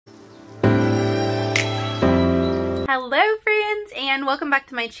Hello friends, and welcome back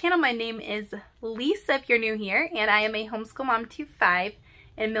to my channel. My name is Lisa if you're new here, and I am a homeschool mom to 5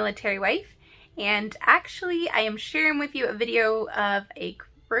 and military wife. And actually I am sharing with you a video of a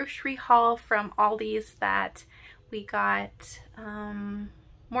grocery haul from Aldi's that we got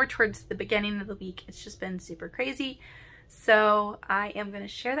more towards the beginning of the week. It's just been super crazy, so I am going to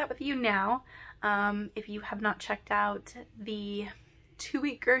share that with you now. If you have not checked out the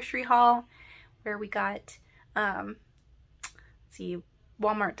 2-week grocery haul where we got let's see,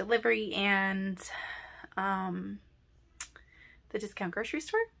 Walmart delivery and the discount grocery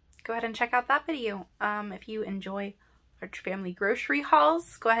store, go ahead and check out that video. If you enjoy large family grocery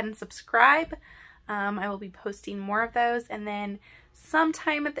hauls, go ahead and subscribe. I will be posting more of those, and then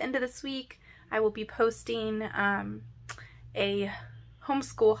sometime at the end of this week I will be posting a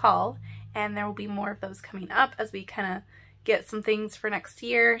homeschool haul, and there will be more of those coming up as we kind of get some things for next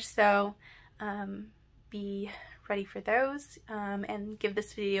year. So be ready for those, and give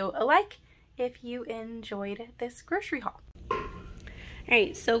this video a like if you enjoyed this grocery haul.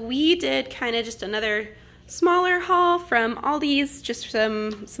 Alright, so we did kind of just another smaller haul from Aldi's, just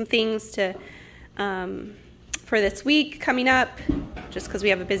some things to for this week coming up, just because we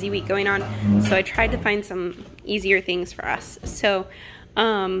have a busy week going on. So I tried to find some easier things for us. So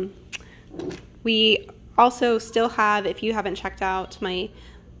we also still have, if you haven't checked out my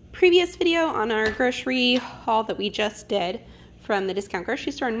previous video on our grocery haul that we just did from the discount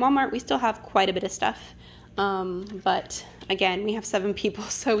grocery store in Walmart, we still have quite a bit of stuff. But again, we have 7 people,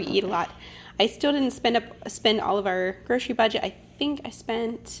 so we eat a lot. I still didn't spend all of our grocery budget. I think I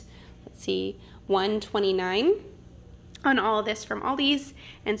spent, let's see, $129 on all of this from Aldi's,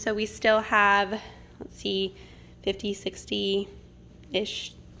 and so we still have, let's see, 50,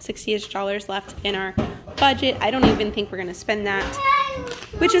 60-ish, $60-ish left in our budget. I don't even think we're gonna spend that,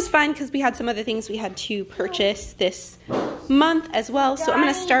 which is fine because we had some other things we had to purchase this month as well. So I'm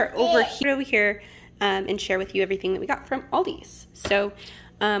gonna start over here and share with you everything that we got from Aldi's. So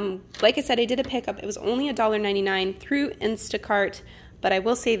like I said, I did a pickup. It was only $1.99 through Instacart, but I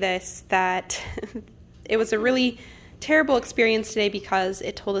will say this, that it was a really terrible experience today because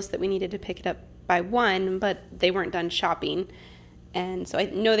it told us that we needed to pick it up by 1, but they weren't done shopping. And so I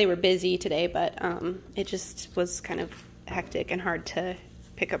know they were busy today, but it just was kind of hectic and hard to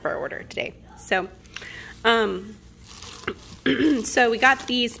pick up our order today. So so we got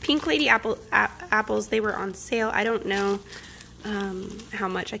these Pink Lady apples. They were on sale. I don't know how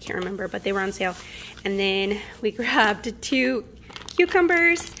much, I can't remember, but they were on sale. And then we grabbed 2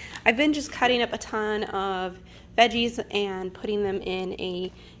 cucumbers. I've been just cutting up a ton of veggies and putting them in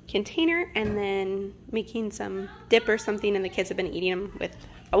a container and then making some dip or something, and the kids have been eating them with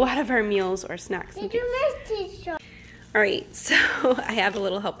a lot of our meals or snacks and things. Alright, so I have a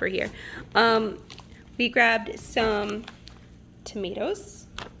little helper here. We grabbed some tomatoes.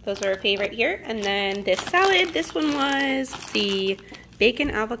 Those are our favorite here. And then this salad, this one was the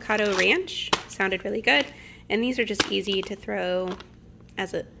bacon avocado ranch. Sounded really good. And these are just easy to throw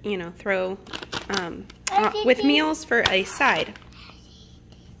as a, throw with meals for a side.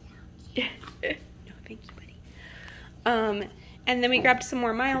 No, thank you, buddy. And then we grabbed some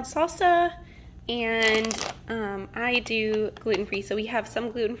more mild salsa, and I do gluten-free, so we have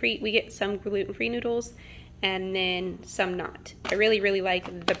some gluten-free. We get some gluten-free noodles, and then some not. I really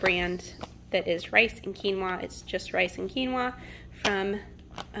like the brand that is rice and quinoa. It's just rice and quinoa from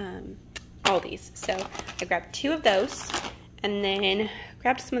Aldi's. So I grabbed 2 of those, and then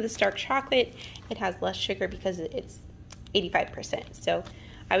grabbed some of this dark chocolate. It has less sugar because it's 85%. So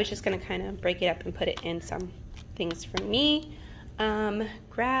I was just going to kind of break it up and put it in some things for me.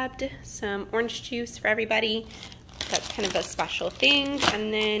 Grabbed some orange juice for everybody. That's kind of a special thing.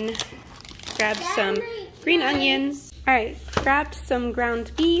 And then grabbed some green onions. Alright, grabbed some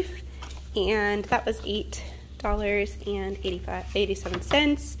ground beef, and that was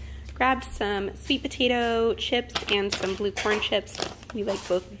 $8.87. Grabbed some sweet potato chips and some blue corn chips. We like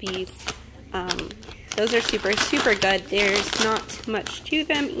both of these. Those are super good. There's not much to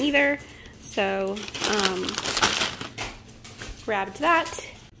them either, so grabbed that.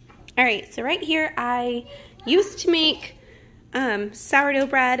 Alright, so right here I used to make sourdough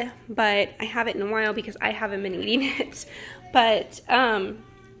bread, but I haven't in a while because I haven't been eating it. But I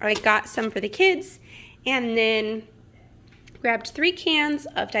got some for the kids, and then grabbed 3 cans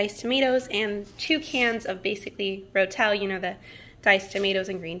of diced tomatoes and 2 cans of basically Rotel, the diced tomatoes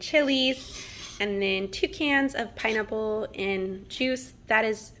and green chilies, and then 2 cans of pineapple and juice. That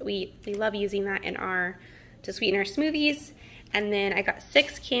is, we love using that to sweeten our smoothies. And then I got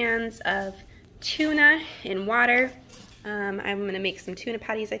 6 cans of tuna in water. I'm gonna make some tuna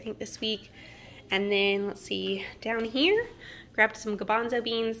patties, I think, this week. And then let's see, down here, grabbed some garbanzo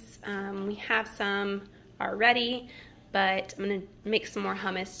beans. We have some already, but I'm gonna make some more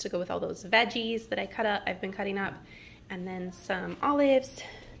hummus to go with all those veggies that I've been cutting up. And then some olives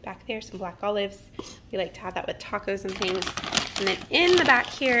back there, some black olives. We like to have that with tacos and things. And then in the back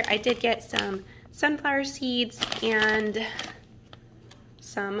here, I did get some sunflower seeds and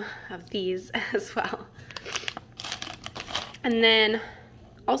some of these as well. And then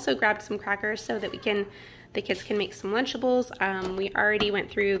also grabbed some crackers so that the kids can make some Lunchables. We already went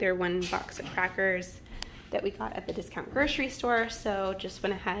through their 1 box of crackers that we got at the discount grocery store, so just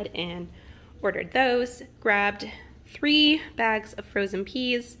went ahead and ordered those. Grabbed 3 bags of frozen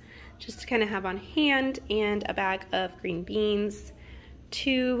peas just to kind of have on hand, and a bag of green beans,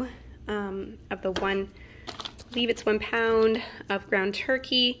 2 of the I believe it's 1 pound of ground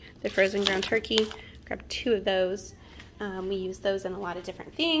turkey, the frozen ground turkey. Grabbed 2 of those. We use those in a lot of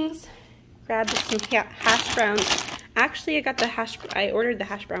different things. Grabbed some hash browns. Actually, I ordered the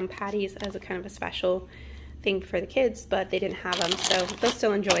hash brown patties as a kind of a special thing for the kids, but they didn't have them, so they'll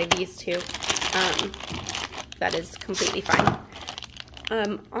still enjoy these 2. That is completely fine.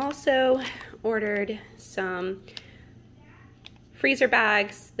 Also ordered some freezer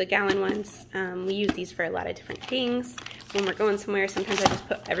bags, the gallon ones. We use these for a lot of different things. When we're going somewhere, sometimes I just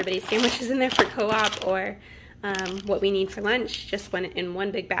put everybody's sandwiches in there for co-op, or what we need for lunch, just in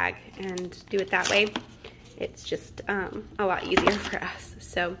one big bag, and do it that way. It's just a lot easier for us.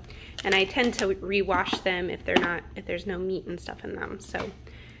 So, and I tend to rewash them if there's no meat and stuff in them. So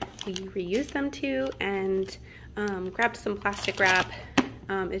we reuse them too, and grabbed some plastic wrap.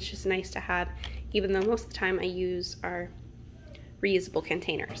 It's just nice to have, even though most of the time I use our reusable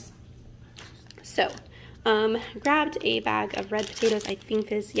containers. So grabbed a bag of red potatoes. I think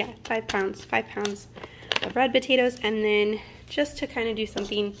this, yeah, 5 pounds of red potatoes. And then just to kind of do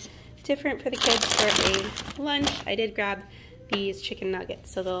something different for the kids for a lunch, I did grab these chicken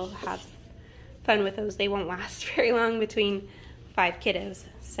nuggets, so they'll have fun with those. They won't last very long between 5 kiddos.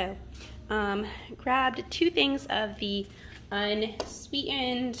 So grabbed 2 things of the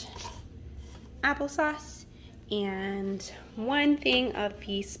unsweetened applesauce and 1 thing of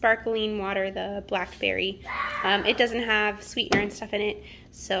the sparkling water, the blackberry. It doesn't have sweetener and stuff in it,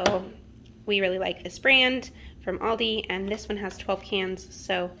 so we really like this brand from Aldi, and this one has 12 cans,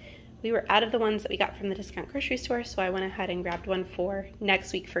 so we were out of the ones that we got from the discount grocery store, so I went ahead and grabbed 1 for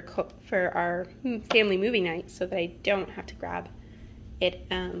next week for our family movie night, so that I don't have to grab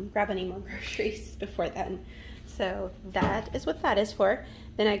any more groceries before then. So that is what that is for.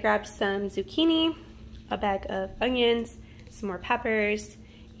 Then I grabbed some zucchini, a bag of onions, some more peppers,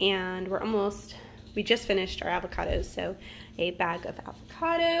 and we just finished our avocados, so a bag of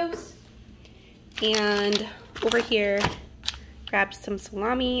avocados. And over here, grabbed some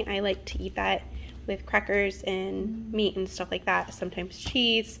salami. I like to eat that with crackers and meat and stuff like that, sometimes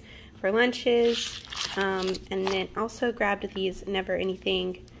cheese for lunches. And then also grabbed these Never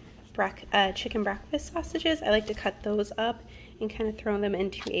Anything chicken breakfast sausages. I like to cut those up and kind of throw them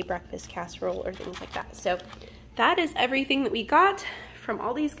into a breakfast casserole or things like that. So that is everything that we got from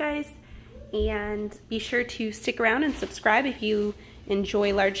all these guys. And be sure to stick around and subscribe if you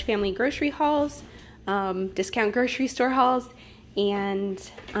enjoy large family grocery hauls, discount grocery store hauls, and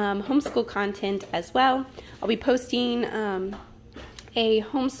homeschool content as well. I'll be posting a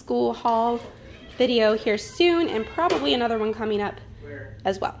homeschool haul video here soon, and probably another one coming up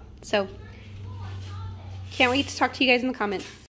as well. So can't wait to talk to you guys in the comments.